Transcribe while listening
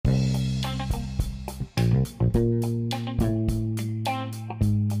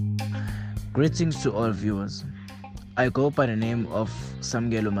Greetings to all viewers. I go by the name of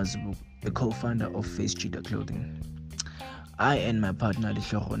Samgelo Mazibu, the co-founder of Face Cheetah Clothing. I and my partner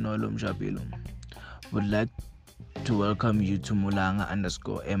Lishogonolo Mjabilo would like to welcome you to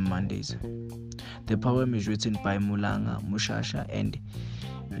Mulanga_M Mondays. The poem is written by Mulanga Mushasha and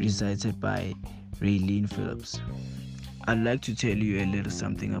recited by Raylene Phillips. I'd like to tell you a little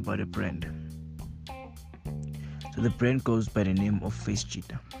something about the brand. So the brand goes by the name of Face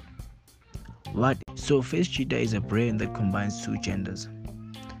Cheetah. So Face Cheetah is a brand that combines two genders.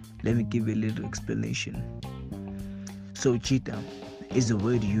 Let me give you a little explanation. So cheetah is a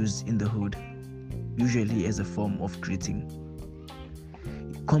word used in the hood, usually as a form of greeting.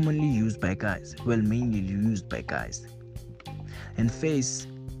 Commonly used by guys, mainly used by guys. And face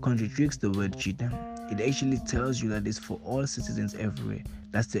contradicts the word cheetah. It actually tells you that it's for all citizens everywhere.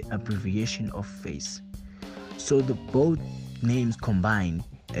 That's the abbreviation of face. So the both names combined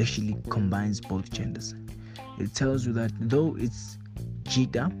actually combines both genders. It tells you that though it's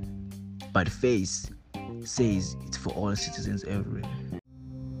cheetah, but face says it's for all citizens everywhere.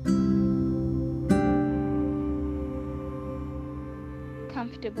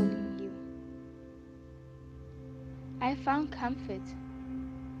 Comfortable in you. I found comfort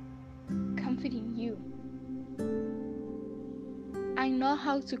in you. I know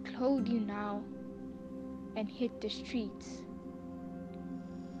how to clothe you now and hit the streets.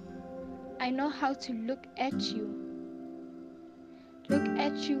 I know how to look at you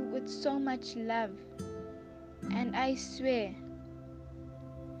with so much love, and I swear,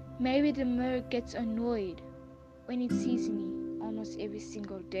 maybe the mirror gets annoyed when it sees me almost every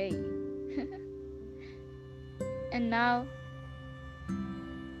single day. And now,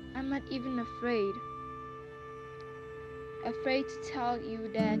 I'm not even afraid to tell you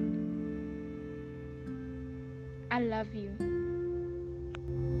that I love you.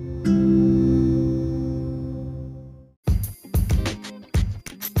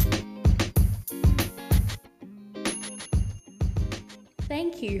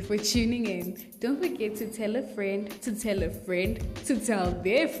 Thank you for tuning in. Don't forget to tell a friend to tell a friend to tell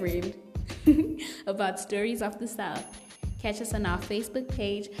their friend about Stories of the South. Catch us on our Facebook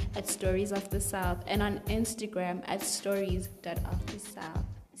page at Stories of the South and on Instagram at stories.ofthesouth.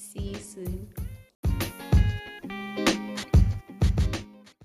 See you soon.